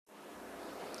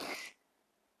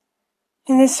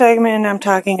In this segment, I'm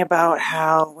talking about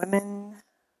how women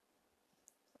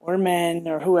or men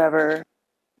or whoever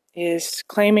is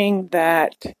claiming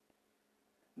that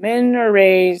men are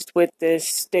raised with this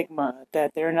stigma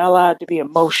that they're not allowed to be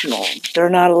emotional. They're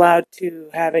not allowed to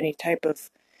have any type of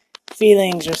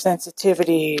feelings or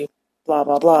sensitivity, blah,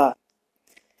 blah, blah.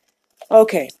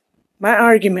 Okay, my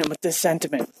argument with this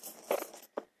sentiment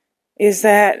is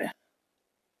that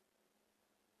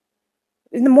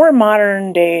in the more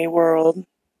modern day world,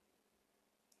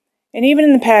 and even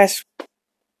in the past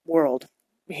world,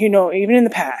 even in the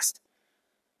past,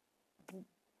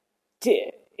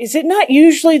 is it not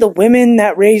usually the women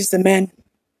that raise the men?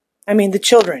 I mean, the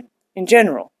children in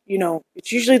general.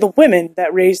 It's usually the women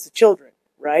that raise the children,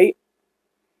 right?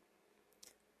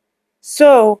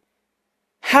 So,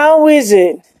 how is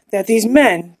it that these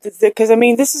men, because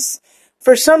this is,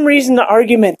 for some reason, the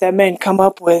argument that men come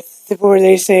up with where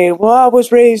they say, well, I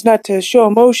was raised not to show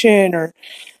emotion or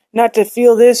not to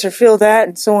feel this or feel that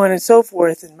and so on and so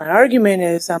forth. And my argument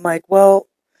is, I'm like, well,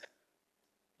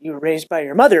 you were raised by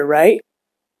your mother, right?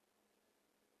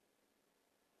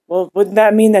 Well, wouldn't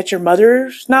that mean that your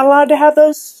mother's not allowed to have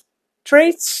those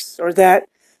traits? Or that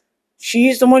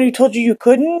she's the one who told you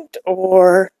couldn't?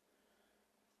 Or,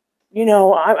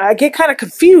 I get kind of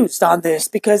confused on this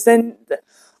because then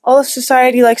all of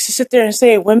society likes to sit there and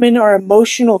say women are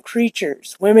emotional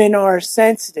creatures. Women are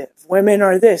sensitive. Women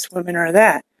are this. Women are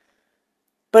that.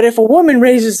 But if a woman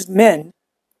raises men,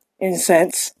 in a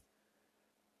sense,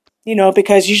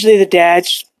 because usually the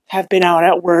dads have been out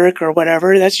at work or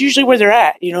whatever, that's usually where they're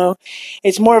at.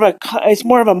 It's more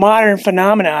of a modern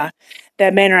phenomena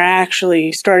that men are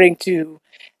actually starting to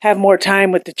have more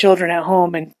time with the children at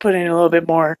home and put in a little bit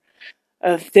more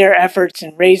of their efforts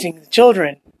in raising the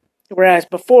children. Whereas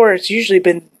before, it's usually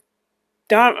been,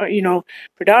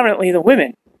 predominantly the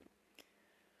women.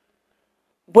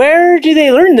 Where do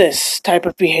they learn this type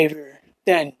of behavior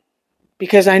then?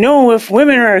 Because I know if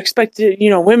women are expected,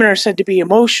 women are said to be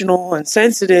emotional and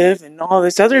sensitive and all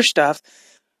this other stuff,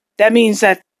 that means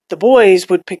that the boys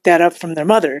would pick that up from their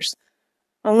mothers.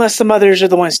 Unless the mothers are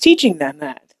the ones teaching them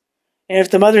that. And if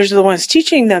the mothers are the ones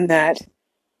teaching them that,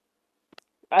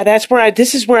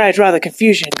 this is where I draw the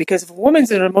confusion. Because if a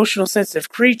woman's an emotional, sensitive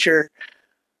creature,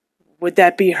 would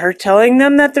that be her telling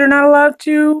them that they're not allowed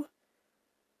to?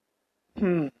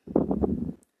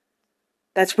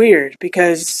 That's weird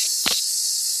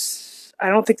because I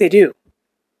don't think they do.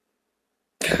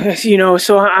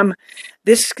 So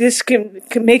this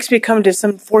makes me come to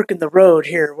some fork in the road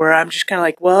here where I'm just kind of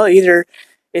like, well, either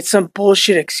it's some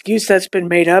bullshit excuse that's been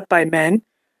made up by men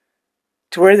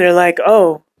to where they're like,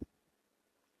 oh,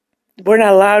 we're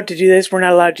not allowed to do this, we're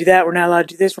not allowed to do that, we're not allowed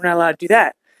to do this, we're not allowed to do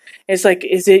that. It's like,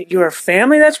 is it your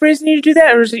family that's raising you to do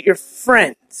that, or is it your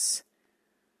friends?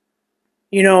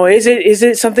 Is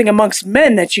it something amongst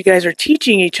men that you guys are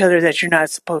teaching each other that you're not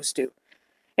supposed to?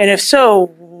 And if so,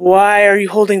 why are you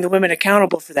holding the women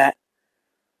accountable for that?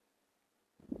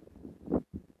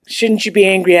 Shouldn't they be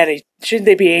angry at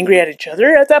each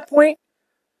other at that point?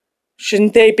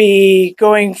 Shouldn't they be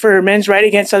going for men's right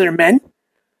against other men?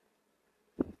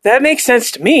 That makes sense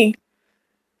to me.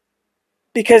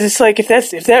 Because it's like, if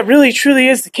that really truly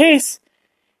is the case,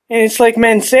 and it's like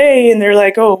men say, and they're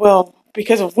like, oh, well,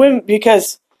 because of women,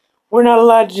 because we're not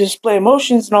allowed to display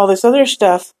emotions and all this other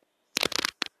stuff,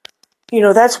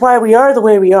 that's why we are the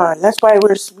way we are. That's why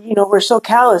we're so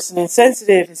callous and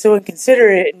insensitive and so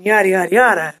inconsiderate and yada, yada,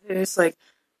 yada. And it's like,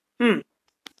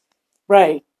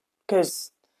 right.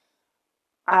 Because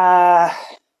I'm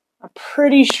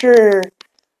pretty sure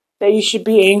that you should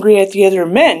be angry at the other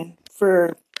men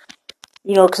for,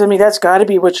 because that's got to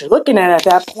be what you're looking at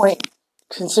that point,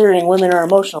 considering women are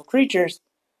emotional creatures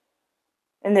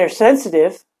and they're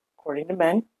sensitive, according to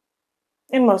men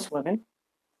and most women,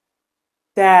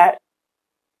 that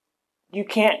you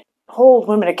can't hold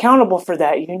women accountable for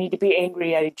that. You need to be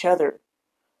angry at each other.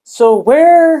 So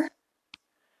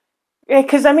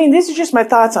because these are just my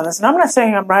thoughts on this, and I'm not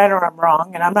saying I'm right or I'm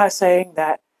wrong, and I'm not saying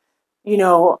that,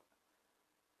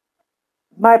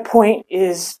 my point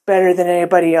is better than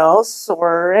anybody else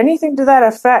or anything to that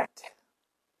effect.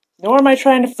 Nor am I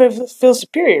trying to feel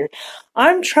superior.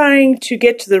 I'm trying to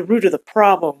get to the root of the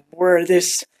problem where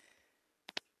this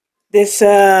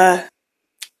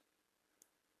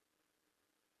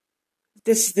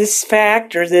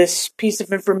fact or this piece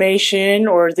of information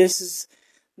or this is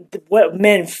what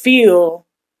men feel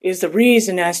is the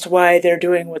reason as to why they're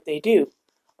doing what they do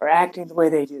or acting the way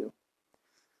they do.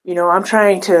 I'm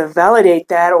trying to validate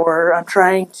that, or I'm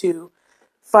trying to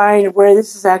find where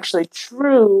this is actually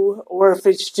true, or if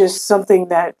it's just something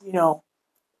that,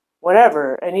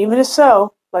 whatever. And even if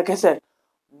so, like I said,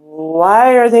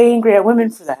 Why are they angry at women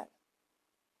for that?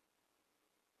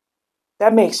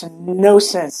 That makes no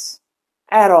sense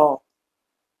at all.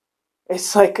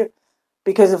 It's like,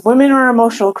 because if women are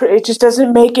emotional, it just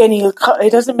doesn't make any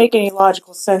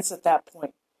logical sense at that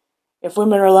point. If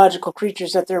women are logical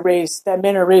creatures, that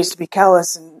men are raised to be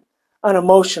callous and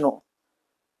unemotional,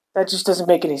 that just doesn't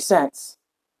make any sense.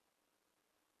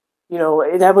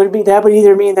 That would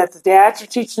either mean that the dads are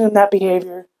teaching them that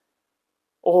behavior,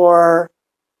 or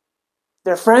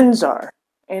their friends are.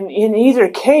 And in either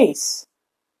case,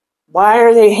 why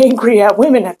are they angry at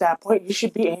women at that point? You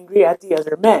should be angry at the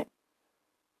other men.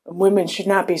 And women should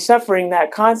not be suffering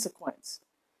that consequence.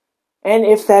 And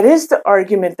if that is the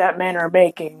argument that men are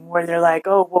making, where they're like,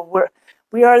 oh, well,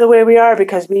 we are the way we are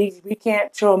because we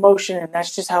can't show emotion, and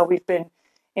that's just how we've been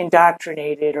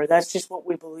indoctrinated, or that's just what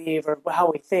we believe, or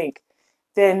how we think,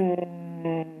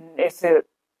 then if it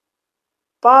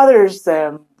bothers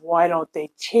them, why don't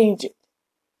they change it?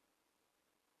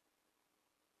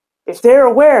 If they're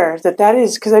aware that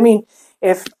is, because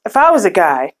if I was a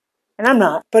guy, and I'm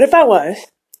not, but if I was,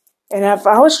 and if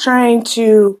I was trying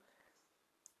to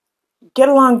get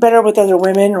along better with other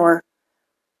women, or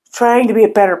trying to be a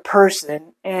better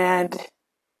person, and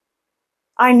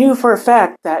I knew for a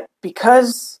fact that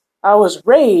because I was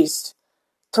raised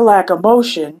to lack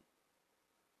emotion,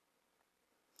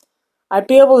 I'd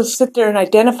be able to sit there and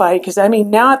identify it, because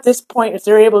now at this point, if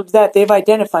they're able to do that, they've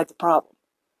identified the problem.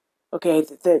 Okay,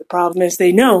 the problem is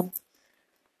they know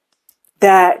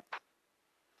that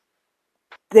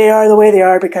they are the way they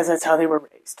are because that's how they were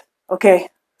raised. Okay,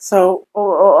 so,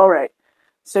 all right.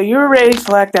 So you were raised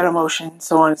to lack that emotion,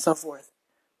 so on and so forth.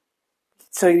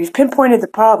 So you've pinpointed the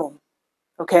problem.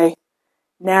 Okay,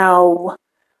 now,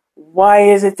 why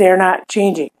is it they're not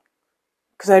changing?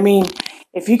 Because,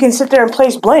 if you can sit there and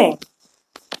place blame,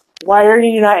 why are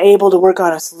you not able to work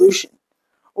on a solution?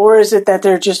 Or is it that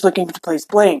they're just looking to place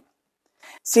blame?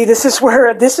 See, this is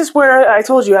where I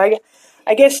told you, I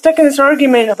get stuck in this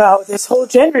argument about this whole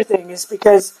gender thing, is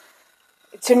because,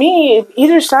 to me,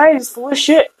 either side is full of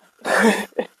shit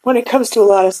when it comes to a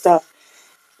lot of stuff.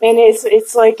 And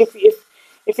it's like, if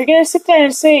you're gonna sit there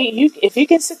and say, if you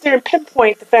can sit there and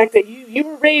pinpoint the fact that you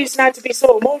were raised not to be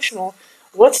so emotional,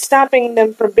 what's stopping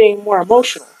them from being more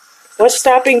emotional? What's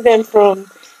stopping them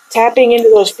from tapping into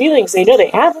those feelings? They know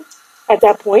they have them at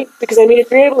that point, because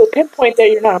if you're able to pinpoint that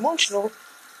you're not emotional,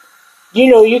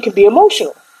 you can be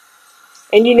emotional,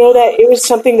 and you know that it was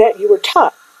something that you were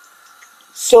taught.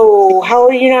 So how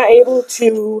are you not able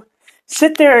to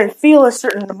sit there and feel a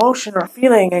certain emotion or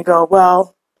feeling and go,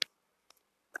 well,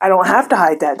 I don't have to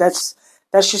hide that. That's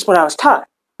just what I was taught.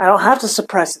 I don't have to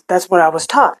suppress it. That's what I was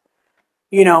taught.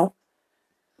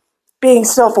 Being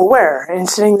self-aware and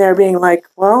sitting there being like,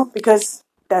 well, because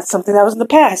that's something that was in the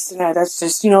past, and that's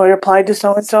just, it applied to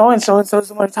so-and-so, and so-and-so's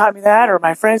the one who taught me that, or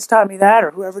my friends taught me that,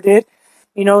 or whoever did.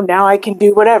 Now I can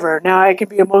do whatever. Now I can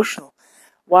be emotional.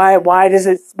 Why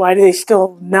do they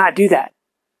still not do that?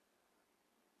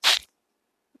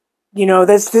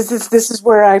 This is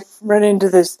where I run into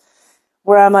this,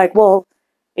 where I'm like, well,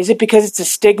 is it because it's a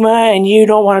stigma and you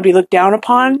don't want to be looked down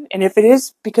upon? And if it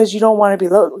is because you don't want to be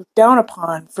looked down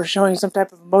upon for showing some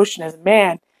type of emotion as a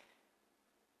man,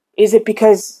 is it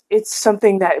because it's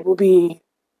something that will be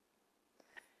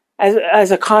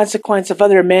as a consequence of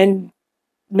other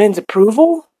men's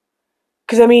approval?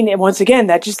 Because once again,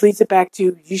 that just leads it back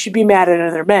to, you should be mad at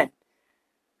other men.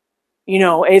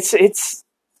 It's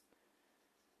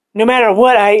no matter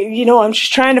what, I'm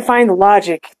just trying to find the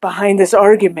logic behind this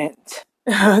argument.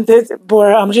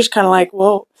 Where I'm just kind of like,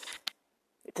 well,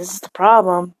 if this is the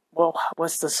problem, well,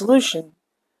 what's the solution?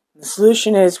 The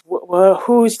solution is,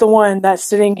 who's the one that's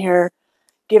sitting here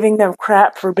giving them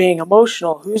crap for being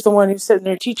emotional? Who's the one who's sitting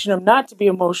there teaching them not to be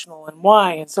emotional, and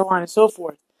why, and so on and so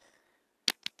forth?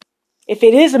 If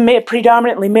it is a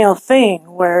predominantly male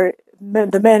thing, where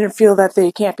the men feel that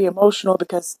they can't be emotional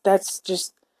because that's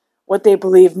just what they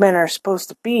believe men are supposed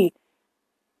to be,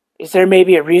 is there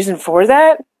maybe a reason for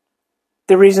that?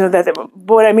 The reason that,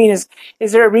 what I mean is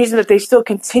there a reason that they still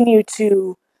continue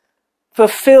to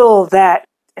fulfill that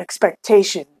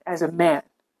expectation as a man?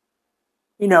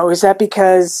 Is that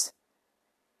because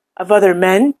of other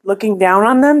men looking down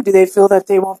on them? Do they feel that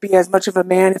they won't be as much of a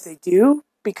man if they do,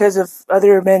 because of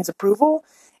other men's approval?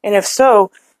 And if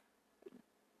so,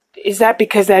 is that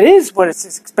because that is what is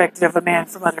expected of a man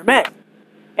from other men?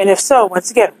 And if so, once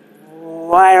again,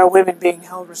 why are women being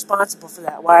held responsible for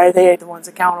that? Why are they the ones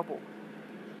accountable?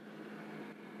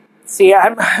 See,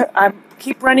 I'm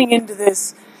keep running into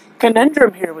this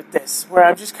conundrum here with this, where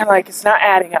I'm just kind of like, it's not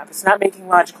adding up. It's not making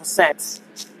logical sense.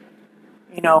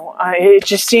 It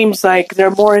just seems like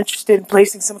they're more interested in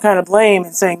placing some kind of blame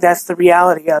and saying that's the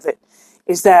reality of it,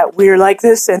 is that we're like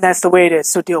this and that's the way it is,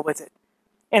 so deal with it.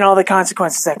 And all the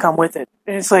consequences that come with it.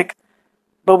 And it's like,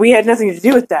 but we had nothing to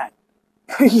do with that.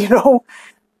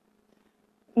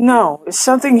 No,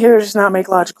 something here does not make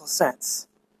logical sense.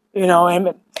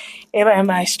 Am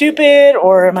I stupid,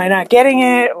 or am I not getting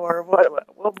it, or what?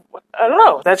 Well, I don't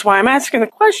know. That's why I'm asking the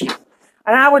question.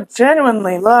 And I would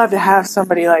genuinely love to have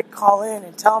somebody call in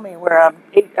and tell me where I'm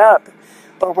ate up,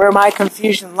 or where my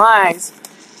confusion lies,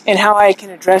 and how I can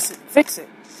address it and fix it.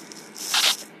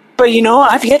 But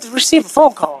I've yet to receive a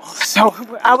phone call, so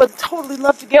I would totally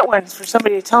love to get one for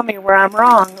somebody to tell me where I'm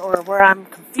wrong, or where I'm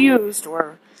confused,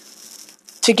 or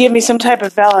to give me some type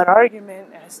of valid argument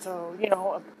as to,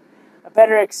 a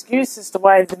better excuse as to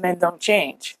why the men don't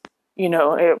change.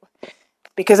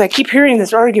 Because I keep hearing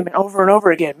this argument over and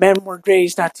over again. Men were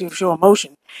raised not to show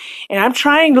emotion. And I'm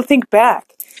trying to think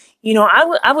back.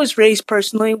 I was raised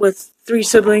personally with 3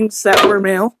 siblings that were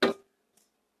male.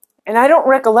 And I don't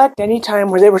recollect any time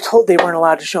where they were told they weren't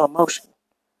allowed to show emotion.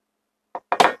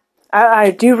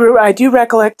 I do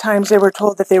recollect times they were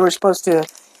told that they were supposed to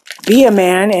be a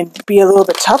man and be a little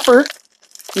bit tougher.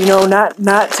 Not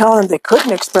telling them they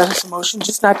couldn't express emotion,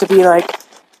 just not to be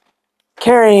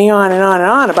carrying on and on and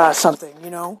on about something,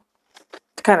 to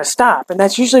kind of stop. And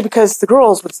that's usually because the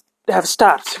girls would have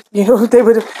stopped. They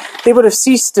would have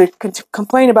ceased to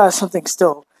complain about something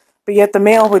still, but yet the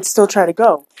male would still try to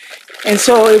go. And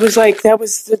so it was that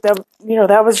was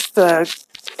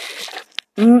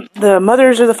the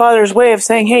mother's or the father's way of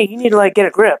saying, hey, you need to get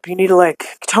a grip. You need to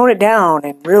tone it down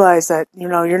and realize that,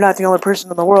 you're not the only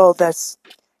person in the world that's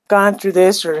gone through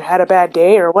this or had a bad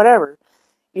day or whatever,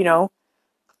 But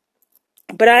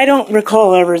I don't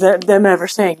recall them ever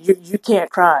saying, you can't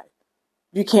cry.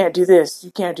 You can't do this.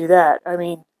 You can't do that. I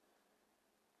mean,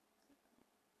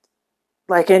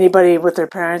 like anybody with their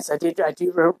parents, I do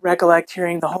recollect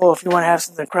hearing the whole, if you want to have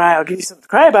something to cry, I'll give you something to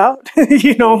cry about,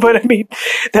 but I mean,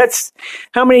 that's,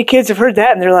 how many kids have heard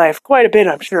that in their life? Quite a bit,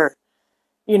 I'm sure,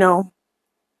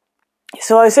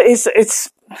 So it's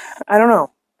I don't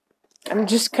know.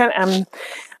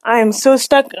 I am so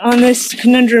stuck on this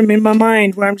conundrum in my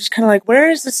mind where I'm just kind of where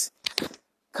is this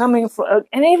coming from?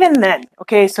 And even then,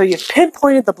 okay, so you've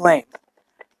pinpointed the blame.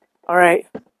 All right.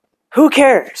 Who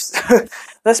cares?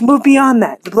 Let's move beyond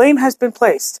that. The blame has been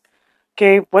placed.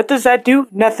 Okay, what does that do?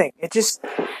 Nothing. It just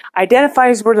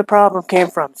identifies where the problem came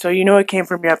from. So it came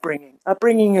from your upbringing.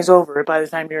 Upbringing is over by the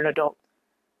time you're an adult.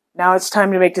 Now it's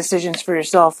time to make decisions for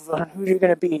yourself on who you're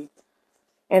going to be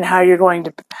and how you're going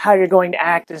to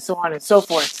act and so on and so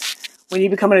forth. When you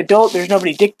become an adult, there's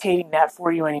nobody dictating that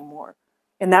for you anymore.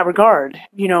 In that regard,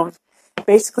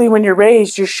 basically when you're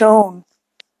raised, you're shown,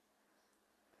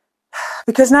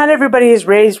 because not everybody is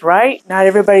raised right, not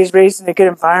everybody's raised in a good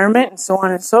environment, and so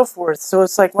on and so forth. So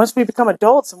it's once we become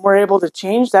adults and we're able to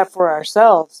change that for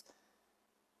ourselves,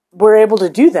 we're able to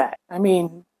do that. I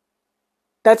mean,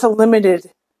 that's a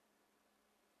limitation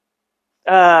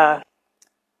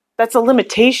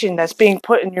that's being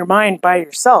put in your mind by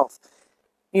yourself.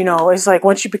 It's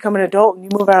once you become an adult and you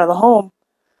move out of the home,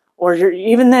 or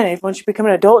once you become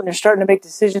an adult and you're starting to make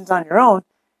decisions on your own,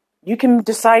 you can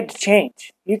decide to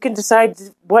change. You can decide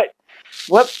what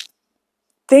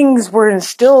things were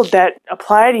instilled that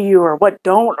apply to you, or what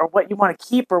don't, or what you want to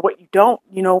keep, or what you don't.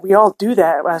 We all do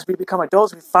that as we become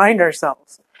adults. We find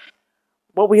ourselves.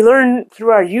 What we learn through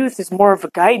our youth is more of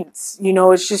a guidance.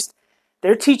 It's just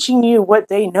they're teaching you what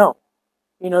they know.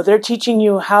 They're teaching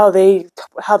you how they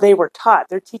were taught.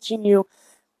 They're teaching you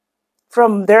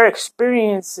from their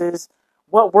experiences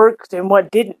what worked and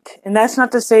what didn't. And that's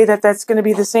not to say that that's going to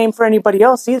be the same for anybody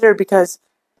else either, because,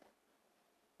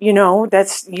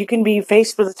 you can be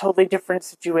faced with a totally different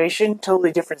situation,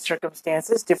 totally different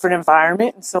circumstances, different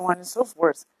environment, and so on and so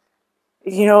forth.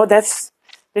 This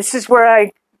is where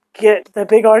I get the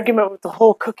big argument with the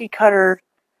whole cookie cutter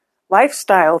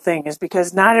lifestyle thing, is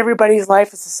because not everybody's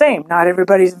life is the same. Not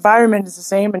everybody's environment is the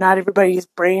same, and not everybody's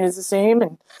brain is the same.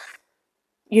 And,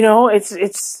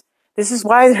 this is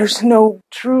why there's no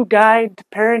true guide to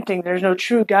parenting. There's no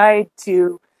true guide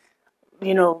to,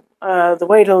 the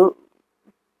way to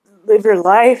live your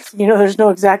life. There's no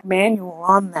exact manual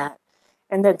on that.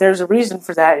 And that there's a reason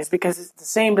for that, is because it's the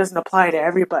same doesn't apply to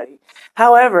everybody.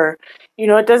 However,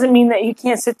 it doesn't mean that you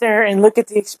can't sit there and look at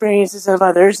the experiences of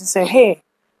others and say, hey,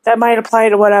 that might apply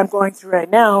to what I'm going through right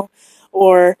now.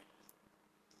 Or,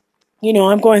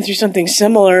 I'm going through something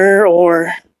similar,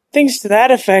 or things to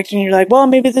that effect, and you're like, well,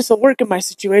 maybe this will work in my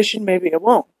situation, maybe it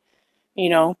won't,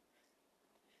 So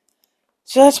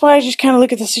that's why I just kind of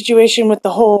look at the situation with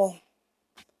the whole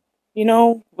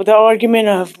with the argument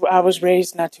of I was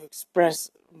raised not to express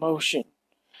emotion.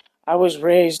 I was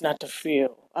raised not to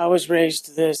feel. I was raised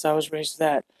to this. I was raised to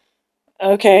that.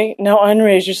 Okay, now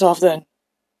unraise yourself then.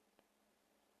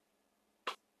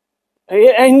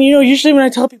 And, usually when I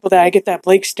tell people that, I get that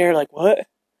Blake stare like, what?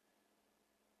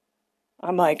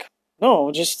 I'm like,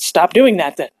 no, just stop doing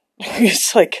that then.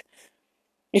 It's like,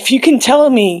 if you can tell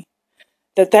me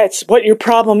that that's what your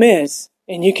problem is,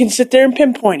 and you can sit there and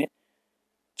pinpoint it,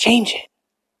 change it.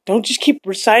 Don't just keep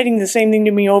reciting the same thing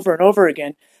to me over and over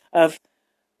again of,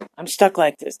 I'm stuck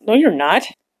like this. No, you're not.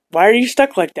 Why are you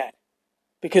stuck like that?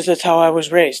 Because that's how I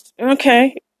was raised.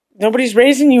 Okay, nobody's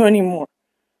raising you anymore.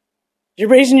 You're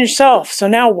raising yourself, so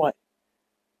now what?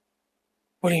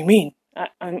 What do you mean?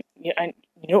 I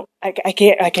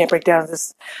can't break down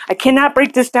this. I cannot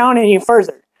break this down any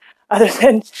further, other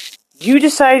than you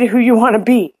decide who you want to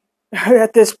be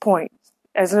at this point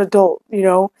as an adult.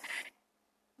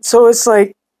 So it's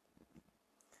like,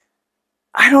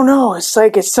 I don't know. It's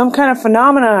like it's some kind of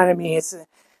phenomenon to me. It's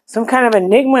some kind of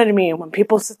enigma to me when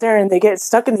people sit there and they get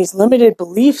stuck in these limited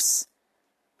beliefs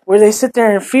where they sit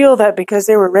there and feel that because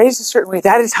they were raised a certain way,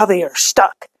 that is how they are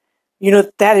stuck.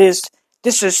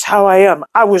 This is how I am.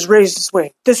 I was raised this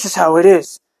way. This is how it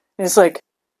is. And it's like,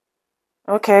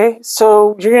 okay,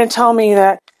 so you're going to tell me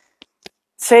that,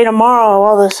 say tomorrow,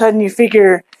 all of a sudden you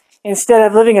figure, instead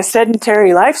of living a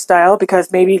sedentary lifestyle,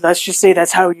 because maybe, let's just say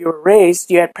that's how you were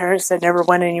raised, you had parents that never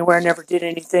went anywhere, never did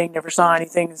anything, never saw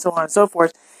anything, and so on and so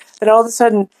forth, that all of a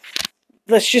sudden,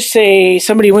 let's just say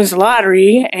somebody wins the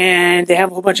lottery, and they have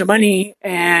a whole bunch of money,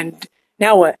 and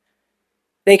now what?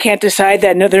 They can't decide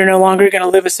that they're no longer going to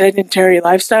live a sedentary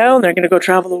lifestyle, and they're going to go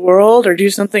travel the world, or do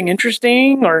something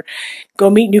interesting, or go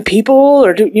meet new people,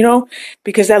 or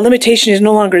because that limitation is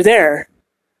no longer there.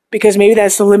 Because maybe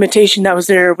that's the limitation that was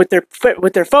there with their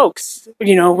folks,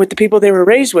 with the people they were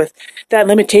raised with. That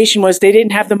limitation was they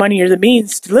didn't have the money or the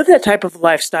means to live that type of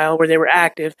lifestyle where they were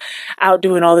active, out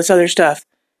doing all this other stuff.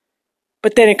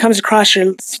 But then it comes across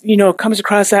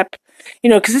that,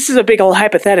 because this is a big old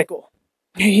hypothetical.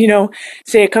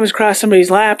 Say it comes across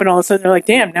somebody's lap and all of a sudden they're like,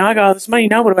 damn, now I got all this money,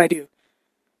 now what do I do?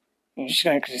 You're just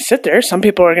going to sit there. Some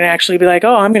people are going to actually be like,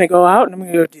 oh, I'm going to go out and I'm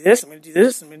going to go do this, I'm going to do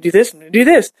this, I'm going to do this, I'm going to do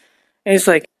this. And it's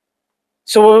like,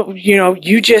 so,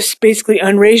 you just basically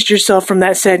unraised yourself from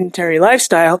that sedentary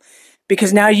lifestyle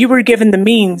because now you were given the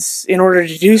means in order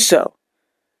to do so.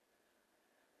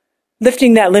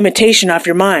 Lifting that limitation off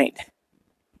your mind.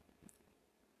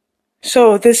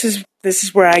 So this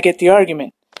is where I get the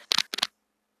argument.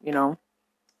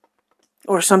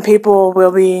 Or some people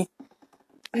will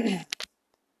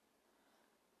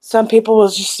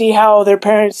just see how their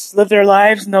parents live their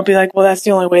lives and they'll be like, well, that's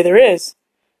the only way there is.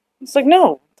 It's like,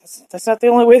 no, that's not the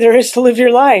only way there is to live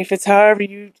your life. It's however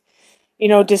you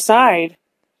decide.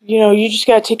 You just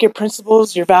got to take your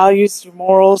principles, your values, your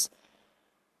morals,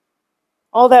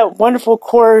 all that wonderful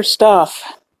core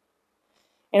stuff,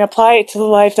 and apply it to the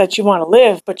life that you want to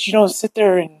live. But you don't sit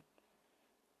there and,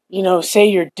 say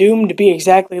you're doomed to be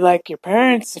exactly like your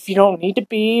parents if you don't need to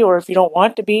be or if you don't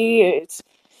want to be.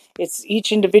 It's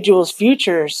each individual's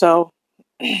future. So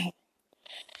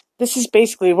this is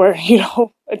basically where,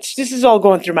 this is all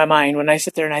going through my mind when I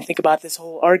sit there and I think about this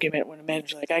whole argument when a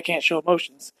man's like, I can't show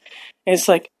emotions. And it's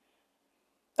like,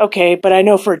 okay, but I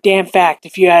know for a damn fact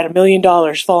if you had $1 million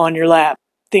fall on your lap,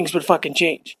 things would fucking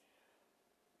change.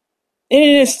 In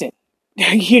an instant.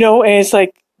 And it's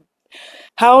like,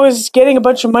 how is getting a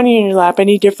bunch of money in your lap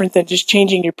any different than just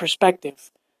changing your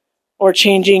perspective? Or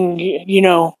changing,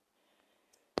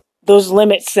 those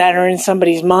limits that are in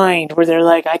somebody's mind where they're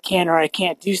like, I can or I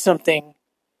can't do something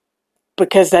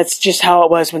because that's just how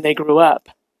it was when they grew up.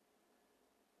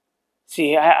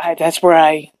 See, that's where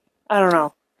I don't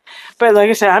know. But like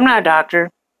I said, I'm not a doctor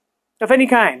of any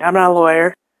kind. I'm not a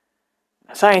lawyer,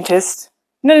 a scientist,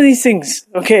 none of these things.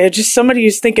 Okay, just somebody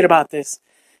who's thinking about this.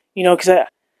 Because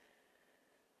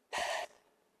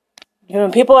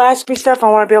when people ask me stuff,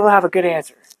 I want to be able to have a good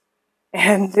answer.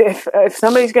 And if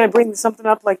somebody's going to bring something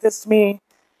up like this to me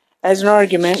as an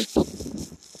argument,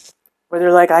 where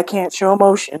they're like, I can't show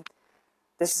emotion,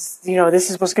 this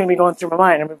is what's going to be going through my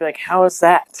mind. I'm going to be like, how is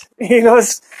that?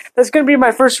 That's going to be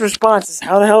my first response is,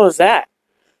 how the hell is that?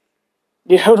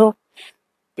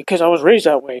 Because I was raised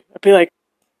that way. I'd be like,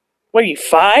 what are you,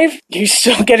 5? You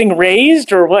still getting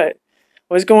raised or what?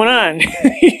 What's going on?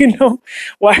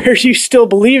 Why are you still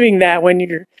believing that when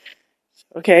you're...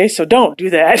 Okay, so don't do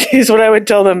that, is what I would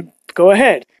tell them. Go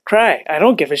ahead, cry. I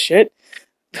don't give a shit.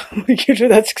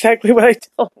 That's exactly what I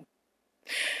tell them.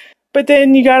 But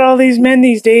then you got all these men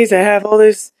these days that have all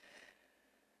this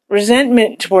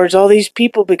resentment towards all these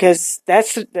people because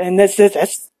that's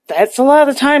that's a lot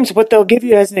of the times what they'll give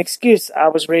you as an excuse. I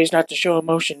was raised not to show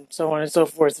emotion, so on and so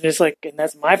forth. And it's like, and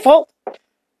that's my fault?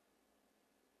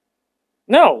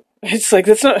 No. It's like,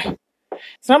 it's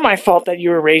not my fault that you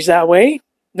were raised that way.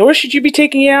 Nor should you be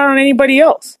taking it out on anybody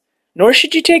else. Nor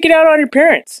should you take it out on your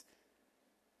parents.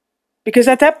 Because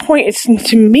at that point, it's,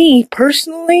 to me,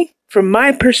 personally, from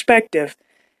my perspective,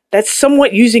 that's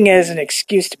somewhat using it as an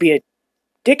excuse to be a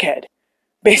dickhead.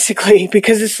 Basically,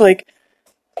 because it's like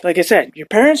I said, your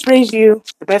parents raise you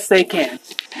the best they can.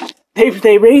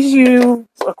 They raise you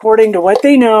according to what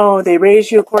they know. They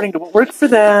raise you according to what worked for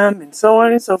them, and so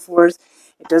on and so forth.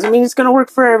 It doesn't mean it's going to work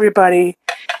for everybody.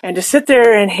 And to sit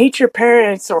there and hate your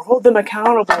parents or hold them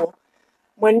accountable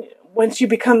once you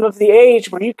become of the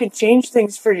age where you can change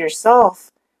things for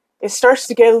yourself, it starts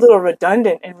to get a little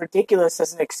redundant and ridiculous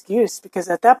as an excuse. Because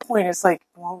at that point, it's like,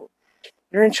 well,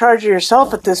 you're in charge of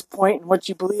yourself at this point and what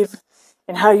you believe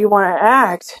and how you want to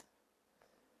act,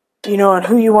 and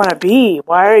who you want to be.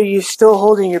 Why are you still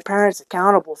holding your parents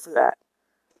accountable for that?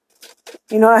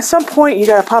 At some point, you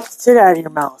got to pop the tit out of your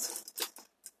mouth.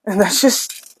 And that's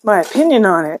just my opinion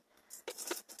on it.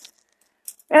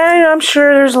 And I'm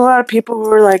sure there's a lot of people who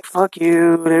are like, fuck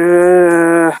you,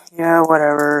 yeah,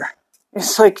 whatever.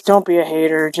 It's like, don't be a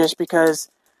hater just because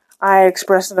I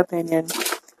express an opinion.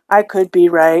 I could be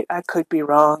right, I could be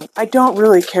wrong. I don't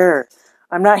really care.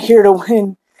 I'm not here to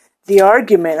win the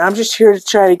argument. I'm just here to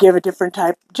try to give a different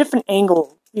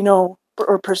angle,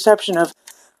 or perception of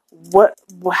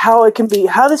how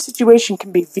the situation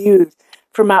can be viewed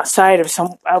from outside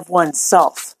of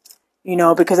oneself.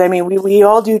 Because we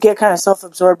all do get kind of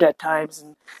self-absorbed at times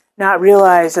and not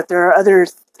realize that there are other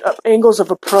angles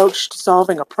of approach to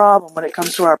solving a problem when it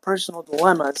comes to our personal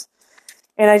dilemmas.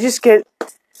 And I just get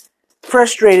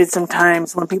frustrated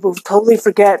sometimes when people totally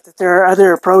forget that there are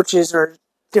other approaches or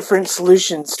different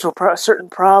solutions to certain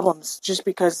problems just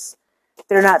because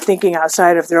they're not thinking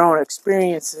outside of their own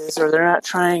experiences, or they're not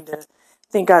trying to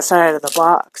think outside of the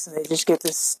box, and they just get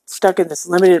stuck in this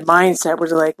limited mindset where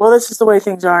they're like, well, this is the way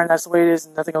things are and that's the way it is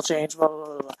and nothing will change, blah, blah,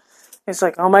 blah, blah. It's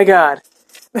like, oh my God.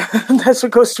 That's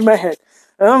what goes through my head.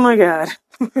 Oh my God.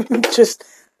 Just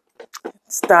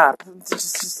stop.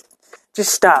 Just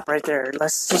stop right there.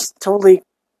 Let's just totally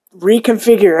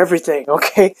reconfigure everything,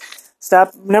 okay?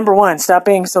 Stop. Number one, stop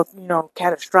being so,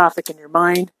 catastrophic in your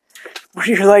mind, where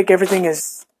you're like, everything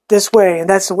is this way and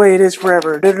that's the way it is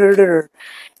forever. And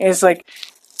it's like,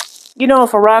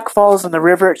 if a rock falls in the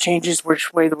river, it changes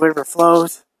which way the river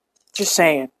flows. Just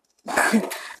saying.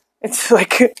 It's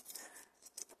like, it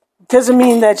doesn't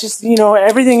mean that just,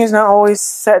 everything is not always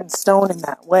set in stone in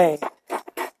that way.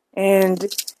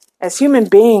 And as human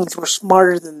beings, we're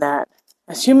smarter than that.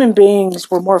 As human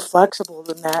beings, we're more flexible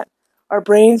than that. Our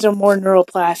brains are more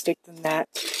neuroplastic than that.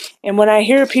 And when I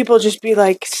hear people just be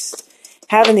like,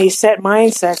 having these set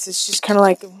mindsets, it's just kind of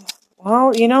like,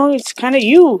 well, it's kind of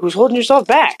you who's holding yourself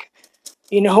back.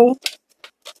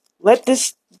 Let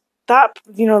this stop,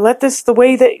 the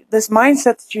way that this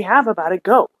mindset that you have about it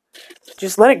go.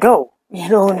 Just let it go,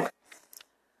 and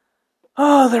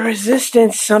the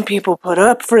resistance some people put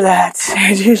up for that.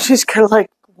 You're just kind of like,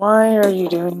 why are you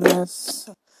doing this?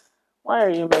 Why are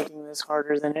you making this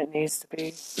harder than it needs to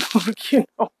be?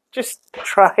 Just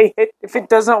try it. If it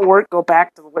doesn't work, go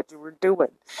back to what you were doing.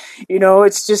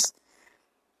 It's just,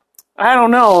 I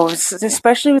don't know,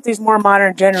 especially with these more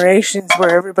modern generations where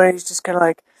everybody's just kind of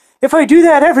like, if I do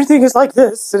that, everything is like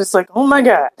this. And it's like, oh my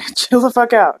God, chill the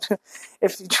fuck out.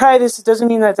 If you try this, it doesn't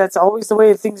mean that that's always the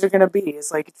way things are going to be.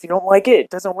 It's like, if you don't like it, it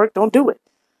doesn't work, don't do it.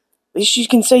 At least you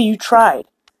can say you tried.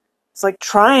 It's like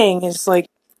trying is like,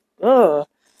 the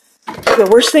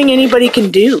worst thing anybody can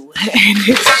do. And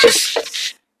it's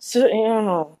just,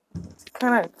 so,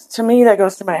 kind of, to me, that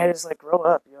goes through my head is like, grow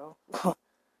up, yo.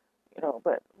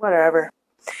 But whatever.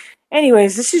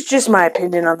 Anyways, this is just my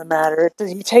opinion on the matter.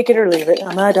 You take it or leave it.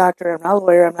 I'm not a doctor. I'm not a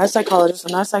lawyer. I'm not a psychologist.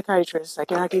 I'm not a psychiatrist. I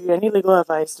cannot give you any legal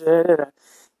advice. The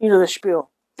spiel.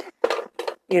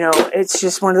 It's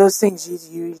just one of those things.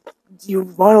 You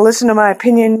want to listen to my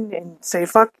opinion and say,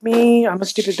 fuck me, I'm a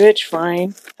stupid bitch,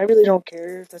 fine. I really don't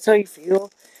care if that's how you feel.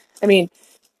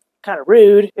 Kind of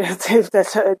rude if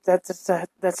that's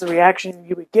the reaction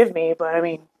you would give me, but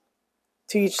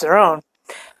to each their own.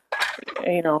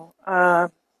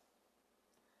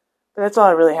 But that's all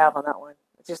I really have on that one.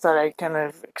 I just thought I'd kind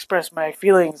of express my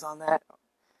feelings on that.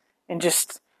 And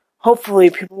just, hopefully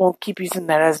people won't keep using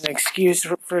that as an excuse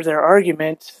for their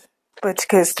argument. But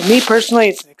because to me personally,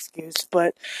 it's an excuse.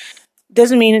 But it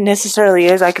doesn't mean it necessarily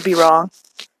is. I could be wrong.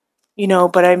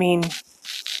 But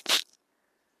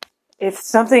if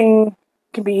something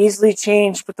can be easily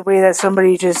changed with the way that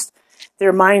somebody just,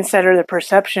 their mindset or their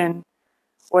perception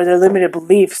or their limited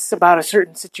beliefs about a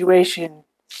certain situation,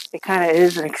 it kind of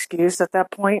is an excuse at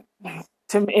that point,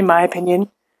 in my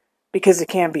opinion, because it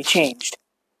can be changed.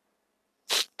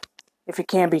 If it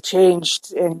can be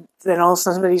changed, and then all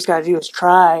somebody's got to do is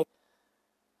try,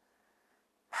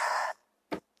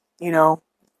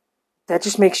 that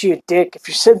just makes you a dick if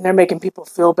you're sitting there making people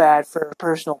feel bad for a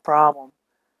personal problem,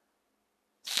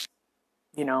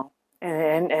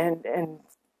 and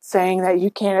saying that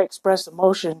you can't express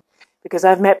emotion, because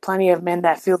I've met plenty of men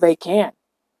that feel they can.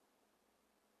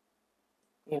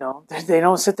 They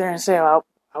don't sit there and say, "Oh,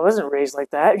 I wasn't raised like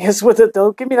that." Guess what?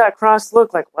 They'll give me that cross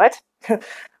look, like, "What?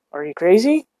 Are you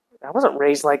crazy? I wasn't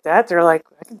raised like that." They're like,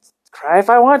 "I can cry if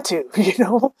I want to."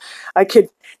 I could.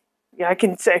 Yeah, I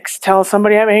can tell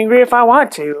somebody I'm angry if I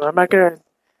want to. I'm not gonna.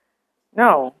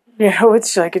 No,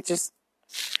 it's like it just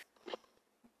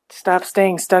stop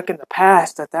staying stuck in the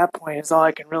past. At that point, is all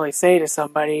I can really say to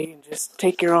somebody, and just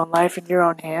take your own life in your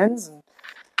own hands and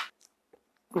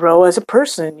grow as a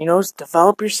person.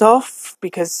 Develop yourself,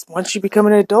 because once you become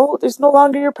an adult, it's no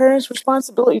longer your parents'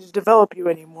 responsibility to develop you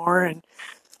anymore. And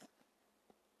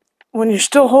when you're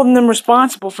still holding them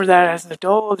responsible for that as an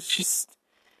adult,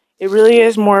 it really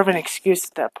is more of an excuse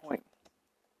at that point.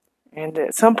 And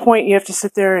at some point, you have to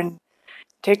sit there and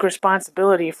take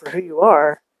responsibility for who you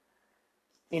are,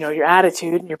 your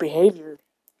attitude and your behavior.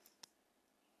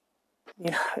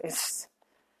 It's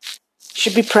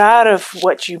you should be proud of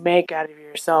what you make out of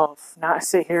yourself, not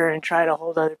sit here and try to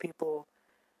hold other people,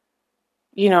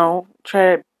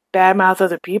 try to badmouth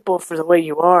other people for the way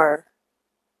you are.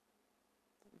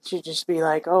 It should just be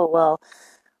like, oh, well,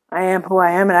 I am who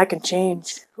I am, and I can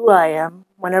change who I am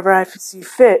whenever I see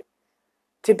fit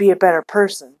to be a better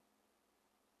person.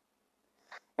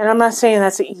 And I'm not saying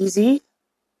that's easy,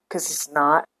 because it's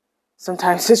not.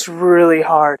 Sometimes it's really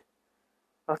hard.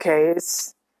 Okay,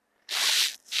 it's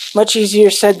much easier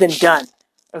said than done.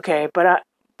 Okay, but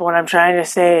what I'm trying to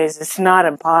say is it's not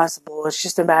impossible. It's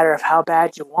just a matter of how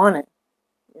bad you want it.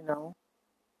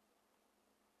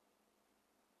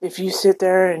 If you sit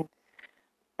there and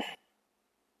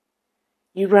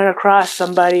you run across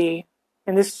somebody,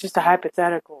 and this is just a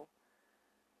hypothetical,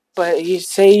 but you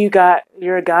say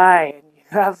you're a guy and you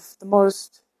have the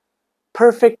most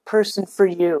perfect person for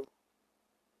you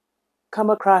come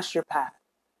across your path.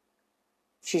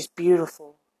 She's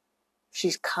beautiful.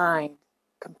 She's kind,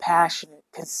 compassionate,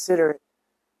 considerate,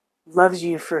 loves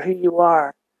you for who you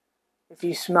are. If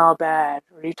you smell bad,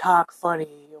 or you talk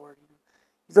funny, or you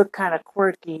look kind of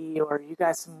quirky, or you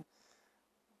got some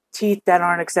teeth that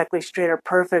aren't exactly straight or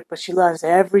perfect, but she loves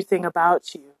everything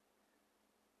about you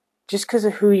just because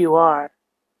of who you are.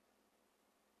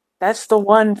 That's the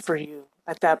one for you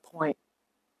at that point.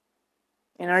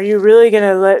 And are you really going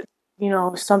to let,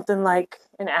 something like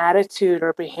an attitude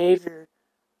or behavior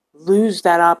lose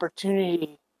that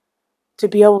opportunity to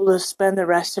be able to spend the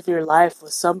rest of your life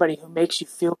with somebody who makes you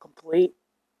feel complete,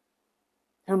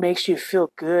 who makes you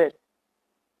feel good,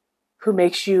 who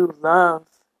makes you love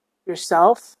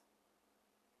yourself,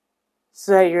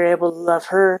 so that you're able to love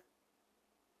her,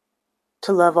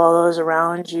 to love all those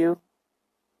around you,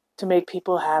 to make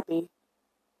people happy,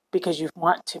 because you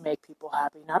want to make people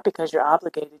happy, not because you're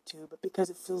obligated to, but because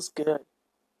it feels good.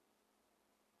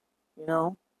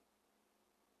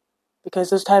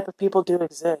 Because those type of people do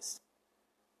exist.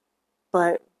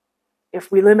 But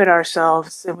if we limit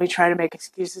ourselves and we try to make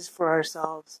excuses for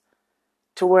ourselves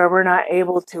to where we're not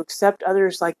able to accept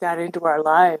others like that into our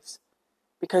lives,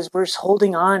 because we're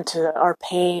holding on to our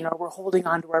pain, or we're holding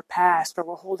on to our past, or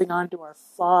we're holding on to our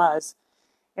flaws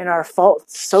and our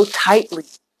faults so tightly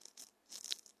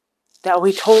that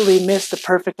we totally miss the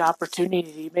perfect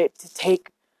opportunity to take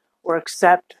or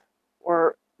accept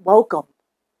or welcome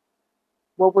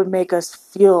what would make us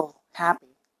feel happy.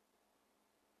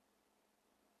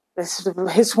 This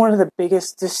is one of the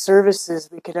biggest disservices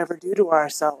we could ever do to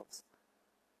ourselves.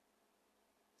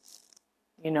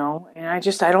 And I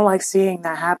don't like seeing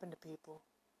that happen to people.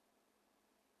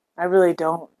 I really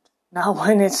don't. Not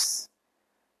when it's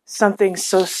something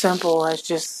so simple as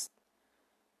just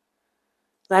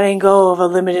letting go of a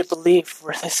limited belief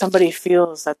where somebody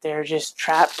feels that they're just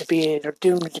trapped to be or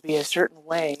doomed to be a certain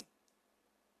way.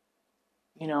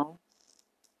 I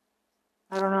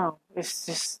don't know.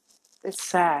 It's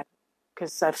sad,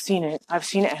 because I've seen it. I've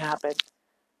seen it happen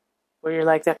where you're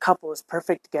like, that couple is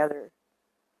perfect together,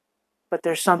 but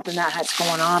there's something that's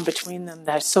going on between them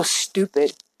that's so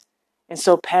stupid and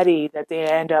so petty that they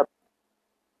end up,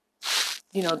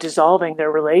 dissolving their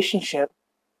relationship.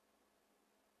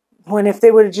 When if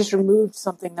they would have just removed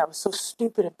something that was so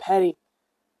stupid and petty,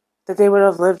 that they would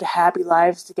have lived happy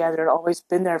lives together and always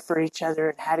been there for each other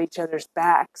and had each other's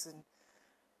backs and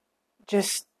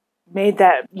just made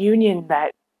that union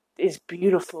that is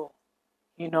beautiful,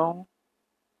 you know,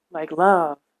 like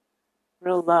love,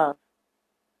 real love.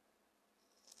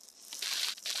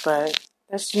 But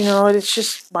that's, it's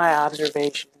just my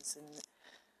observations. And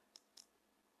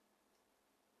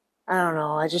I don't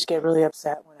know, I just get really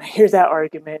upset when I hear that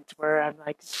argument where I'm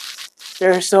like,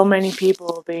 there are so many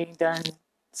people being done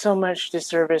so much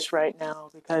disservice right now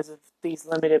because of these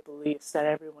limited beliefs that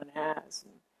everyone has.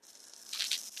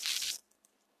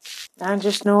 And I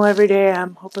just know every day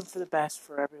I'm hoping for the best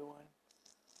for everyone.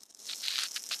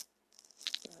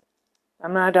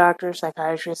 I'm not a doctor,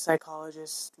 psychiatrist,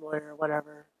 psychologist, lawyer,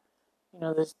 whatever. You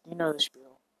know the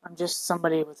spiel. I'm just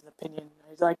somebody with an opinion.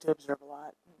 I like to observe a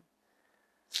lot.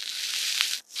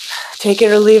 Take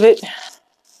it or leave it.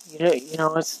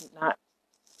 It's not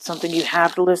something you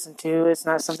have to listen to. It's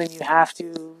not something you have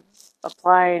to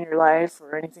apply in your life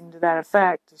or anything to that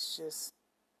effect. It's just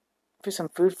for some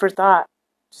food for thought.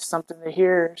 Just something to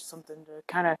hear, something to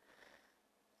kind of,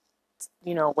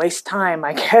 waste time,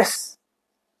 I guess.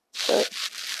 But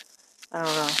I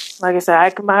don't know. Like I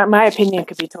said, my opinion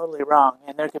could be totally wrong,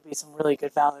 and there could be some really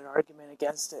good, valid argument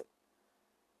against it.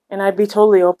 And I'd be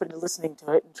totally open to listening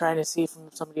to it and trying to see from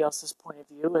somebody else's point of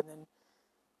view. And then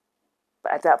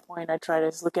at that point, I'd try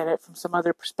to look at it from some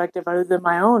other perspective other than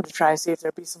my own to try to see if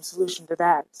there'd be some solution to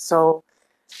that. So,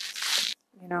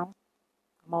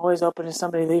 I'm always open to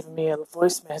somebody leaving me a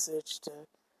voice message to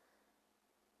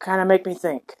kind of make me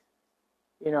think,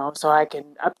 so I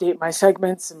can update my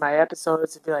segments and my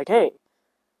episodes and be like, hey,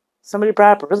 somebody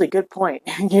brought up a really good point,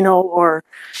 or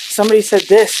somebody said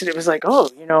this and it was like, oh,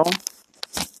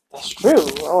 that's true,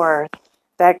 or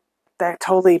that that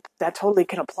totally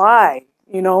can apply,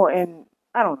 and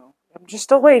I don't know. I'm just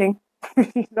still waiting,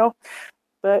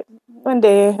 but one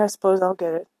day I suppose I'll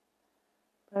get it.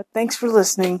 But thanks for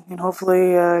listening, and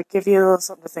hopefully give you a little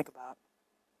something to think about.